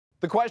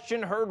The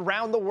question heard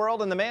round the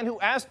world, and the man who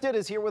asked it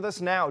is here with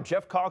us now.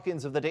 Geoff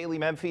Calkins of the Daily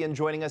Memphian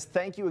joining us.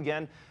 Thank you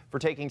again for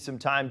taking some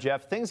time,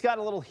 Geoff. Things got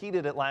a little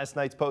heated at last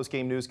night's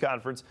post-game news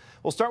conference.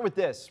 We'll start with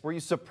this. Were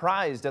you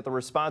surprised at the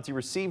response you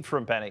received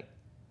from Penny?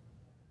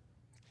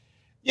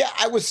 Yeah,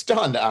 I was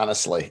stunned,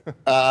 honestly.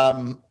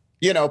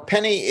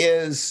 Penny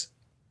is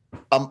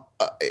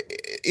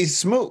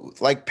smooth.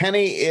 Like,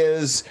 Penny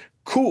is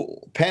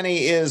cool.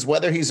 Penny is,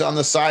 whether he's on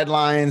the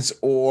sidelines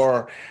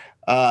or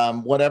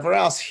whatever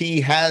else,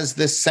 he has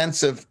this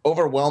sense of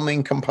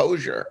overwhelming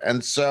composure.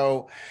 And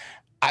so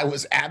I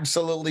was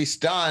absolutely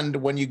stunned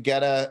when you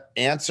get an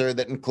answer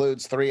that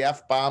includes 3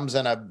 F-bombs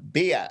and a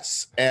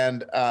BS.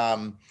 And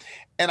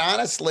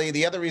honestly,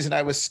 the other reason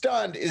I was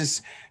stunned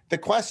is the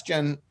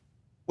question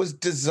was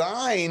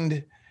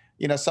designed.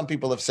 Some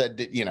people have said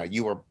that,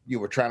 you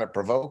were trying to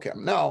provoke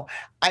him. No,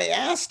 I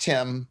asked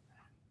him,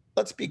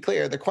 let's be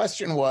clear. The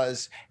question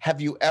was,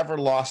 have you ever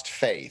lost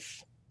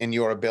faith in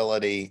your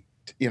ability,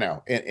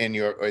 in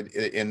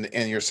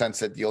your sense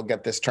that you'll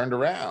get this turned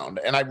around?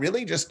 And I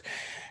really just,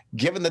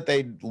 given that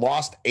they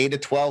lost 8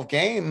 of 12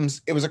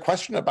 games, it was a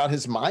question about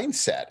his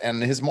mindset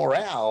and his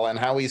morale and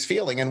how he's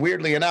feeling. And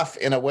weirdly enough,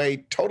 in a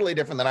way totally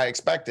different than I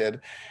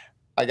expected,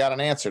 I got an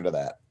answer to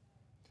that.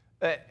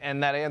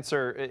 And that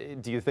answer,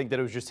 do you think that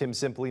it was just him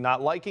simply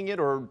not liking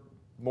it, or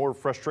more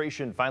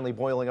frustration finally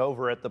boiling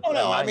over at the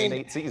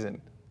 9-8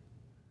 season?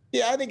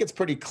 Yeah, I think it's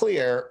pretty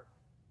clear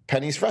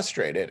Penny's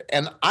frustrated,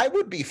 and I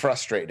would be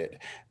frustrated.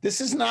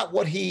 This is not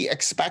what he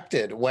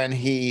expected when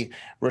he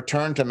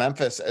returned to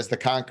Memphis as the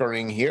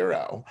conquering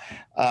hero,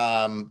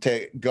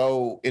 to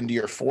go into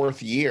your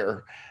 4th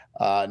year,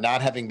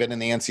 not having been in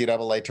the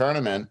NCAA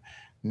tournament,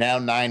 now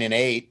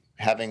 9-8,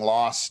 having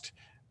lost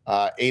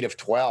 8 of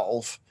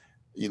 12,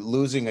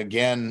 losing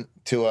again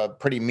to a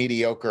pretty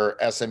mediocre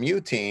SMU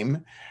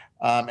team,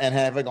 and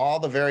having all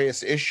the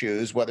various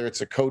issues, whether it's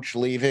a coach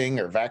leaving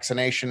or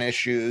vaccination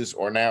issues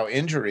or now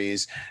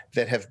injuries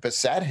that have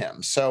beset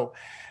him. So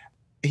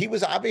he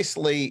was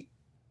obviously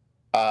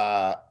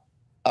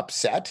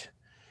upset,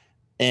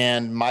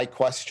 and my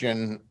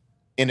question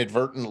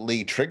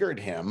inadvertently triggered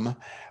him,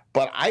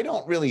 but I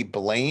don't really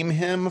blame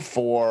him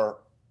for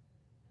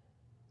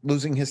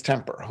losing his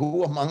temper.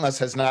 Who among us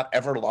has not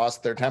ever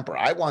lost their temper?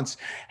 I once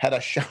had a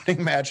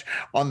shouting match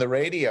on the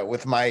radio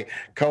with my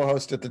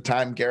co-host at the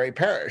time, Gary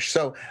Parrish.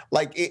 So,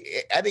 I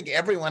think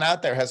everyone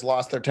out there has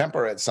lost their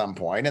temper at some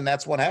point, and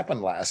that's what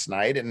happened last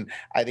night, and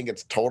I think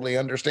it's totally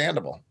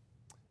understandable.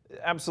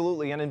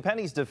 Absolutely. And in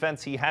Penny's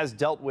defense, he has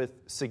dealt with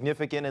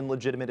significant and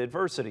legitimate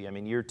adversity. I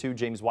mean, year 2,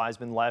 James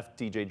Wiseman left,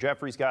 DJ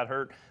Jeffries got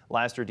hurt.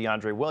 Last year,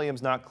 DeAndre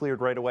Williams not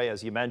cleared right away,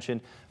 as you mentioned.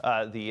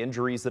 The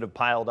injuries that have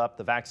piled up,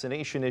 the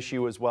vaccination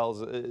issue as well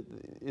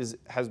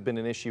has been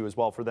an issue as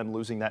well for them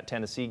losing that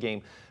Tennessee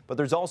game. But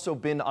there's also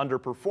been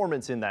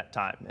underperformance in that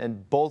time,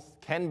 and both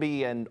can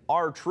be and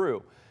are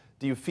true.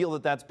 Do you feel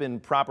that that's been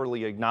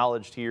properly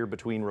acknowledged here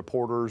between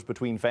reporters,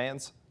 between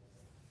fans?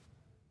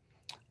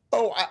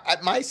 Oh,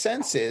 my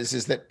sense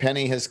is that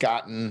Penny has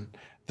gotten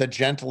the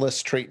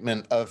gentlest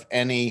treatment of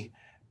any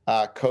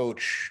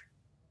coach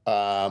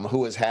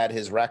who has had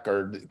his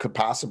record could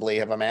possibly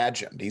have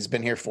imagined. He's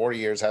been here 4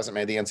 years, hasn't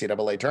made the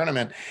NCAA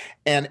tournament.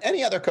 And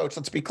any other coach,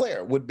 let's be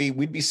clear, we'd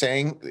be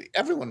saying,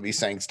 everyone would be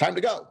saying, it's time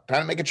to go,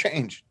 time to make a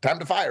change, time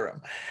to fire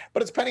him.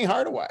 But it's Penny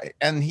Hardaway,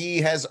 and he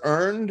has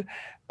earned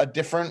a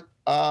different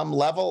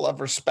level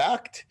of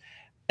respect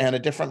and a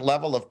different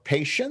level of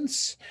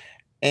patience.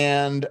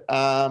 And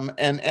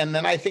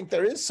then I think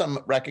there is some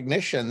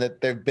recognition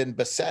that they've been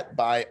beset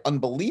by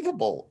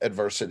unbelievable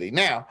adversity.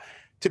 Now,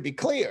 to be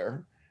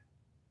clear,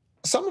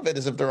 some of it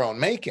is of their own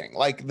making.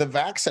 Like, the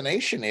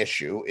vaccination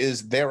issue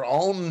is their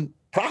own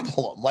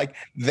problem. Like,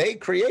 they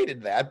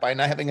created that by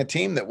not having a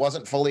team that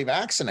wasn't fully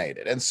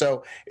vaccinated. And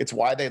so it's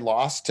why they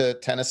lost to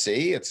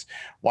Tennessee. It's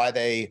why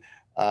they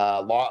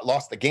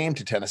lost the game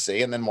to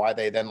Tennessee, and then why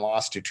they then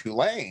lost to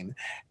Tulane.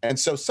 And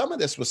so some of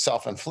this was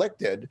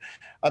self-inflicted.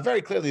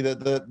 Very clearly,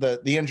 the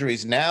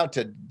injuries now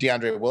to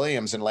DeAndre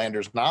Williams and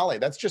Landers Nolley,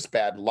 that's just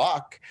bad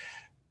luck.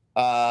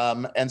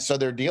 And so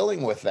they're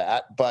dealing with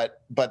that,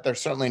 but they're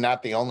certainly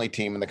not the only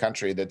team in the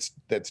country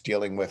that's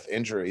dealing with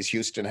injuries.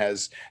 Houston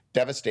has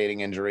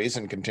devastating injuries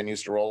and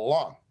continues to roll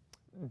along.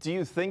 Do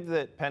you think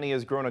that Penny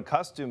has grown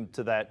accustomed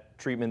to that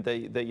treatment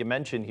that you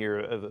mentioned here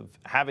of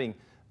having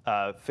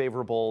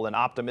favorable and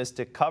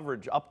optimistic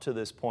coverage up to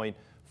this point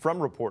from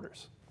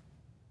reporters?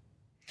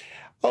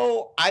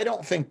 Oh, I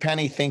don't think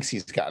Penny thinks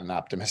he's gotten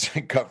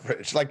optimistic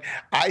coverage. Like,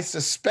 I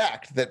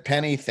suspect that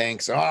Penny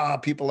thinks,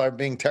 people are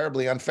being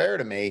terribly unfair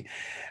to me.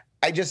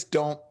 I just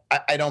don't.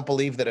 I don't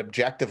believe that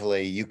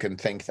objectively you can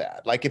think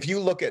that. Like, if you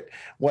look at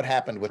what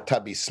happened with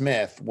Tubby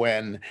Smith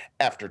when,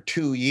 after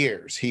 2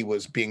 years, he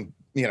was being,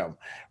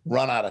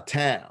 run out of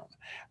town.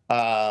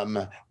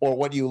 Or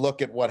what you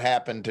look at what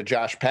happened to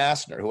Josh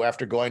Pastner, who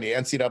after going to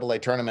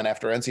NCAA tournament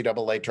after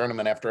NCAA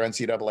tournament after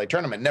NCAA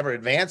tournament, never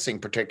advancing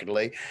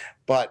particularly,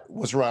 but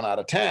was run out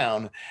of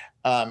town.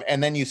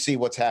 And then you see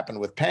what's happened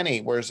with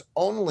Penny, whereas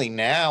only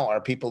now are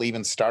people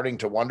even starting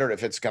to wonder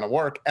if it's going to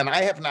work. And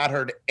I have not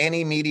heard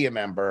any media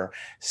member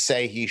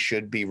say he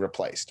should be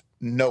replaced.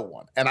 No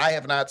one. And I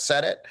have not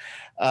said it.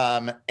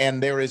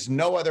 And there is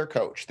no other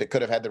coach that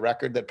could have had the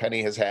record that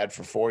Penny has had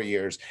for 4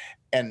 years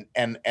and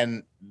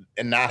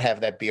not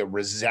have that be a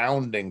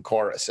resounding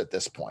chorus at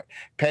this point.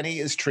 Penny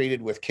is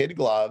treated with kid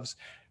gloves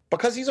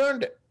because he's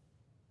earned it.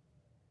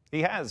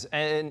 He has.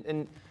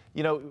 And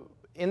you know,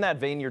 in that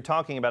vein, you're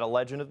talking about a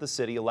legend of the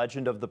city, a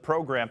legend of the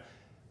program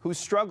who's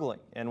struggling.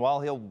 And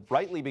while he'll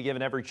rightly be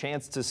given every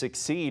chance to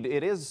succeed,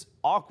 it is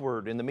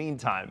awkward in the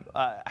meantime.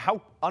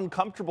 How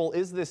uncomfortable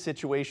is this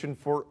situation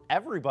for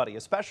everybody,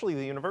 especially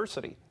the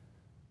university?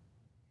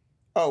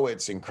 Oh,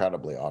 it's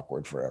incredibly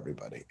awkward for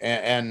everybody.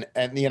 And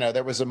you know,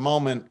 there was a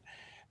moment,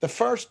 the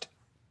first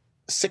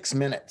 6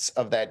 minutes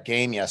of that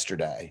game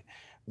yesterday,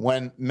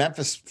 when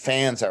Memphis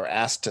fans are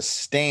asked to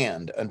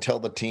stand until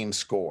the team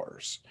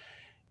scores.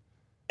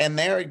 And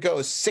there it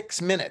goes,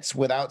 6 minutes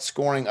without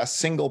scoring a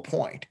single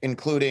point,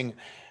 including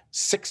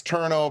 6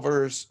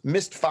 turnovers,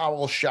 missed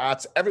foul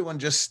shots, everyone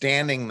just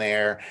standing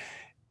there.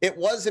 It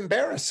was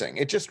embarrassing.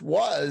 It just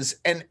was.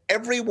 And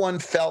everyone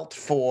felt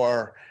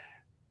for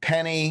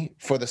Penny,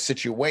 for the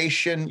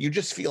situation. You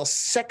just feel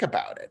sick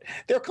about it.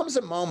 There comes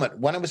a moment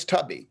when it was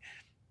Tubby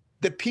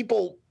that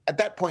people at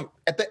that point,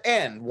 at the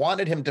end,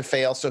 wanted him to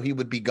fail so he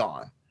would be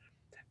gone.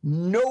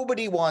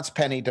 Nobody wants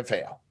Penny to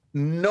fail.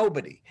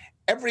 Nobody.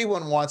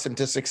 Everyone wants him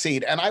to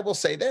succeed. And I will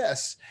say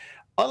this,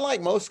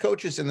 unlike most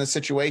coaches in this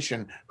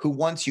situation who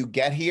once you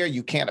get here,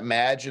 you can't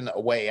imagine a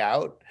way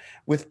out,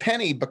 with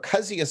Penny,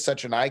 because he is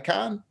such an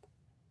icon,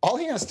 all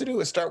he has to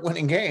do is start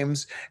winning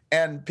games,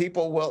 and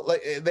people will.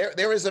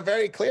 There is a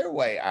very clear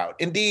way out.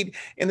 Indeed,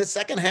 in the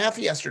second half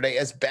yesterday,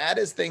 as bad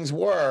as things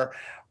were,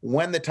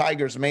 when the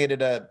Tigers made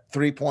it a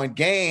 3-point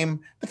game,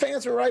 the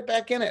fans were right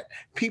back in it.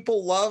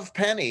 People love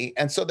Penny,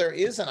 and so there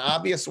is an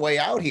obvious way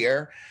out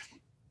here.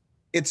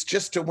 It's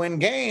just to win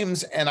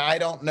games, and I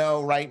don't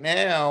know right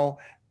now,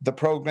 the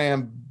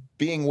program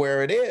being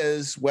where it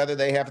is, whether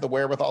they have the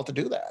wherewithal to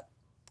do that.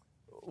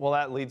 Well,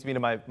 that leads me to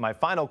my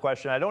final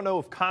question. I don't know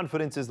if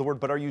confidence is the word,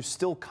 but are you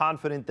still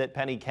confident that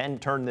Penny can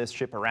turn this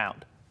ship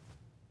around?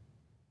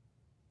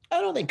 I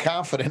don't think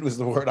confident was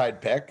the word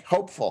I'd pick.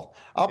 Hopeful.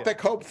 I'll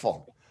pick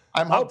hopeful.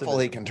 I'm hopeful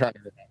he can turn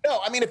it around. No,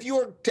 I mean, if you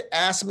were to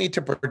ask me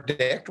to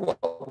predict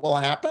what will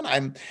happen,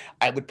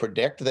 I would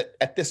predict that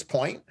at this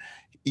point,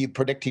 you'd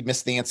predict he'd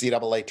miss the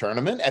NCAA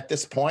tournament. At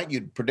this point,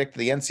 you'd predict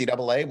the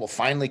NCAA will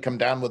finally come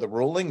down with a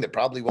ruling that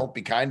probably won't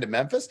be kind to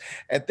Memphis.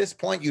 At this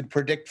point, you'd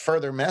predict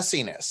further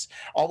messiness.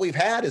 All we've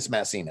had is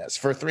messiness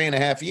for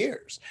 3.5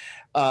 years.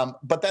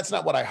 But that's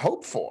not what I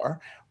hope for.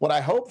 What I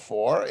hope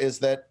for is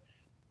that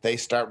they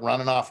start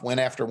running off win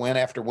after win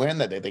after win,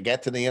 that they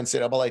get to the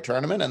NCAA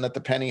tournament, and that the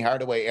Penny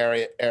Hardaway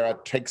era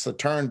takes a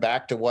turn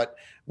back to what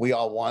we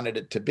all wanted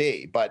it to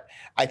be. But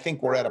I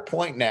think we're at a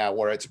point now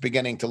where it's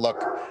beginning to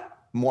look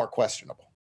more questionable.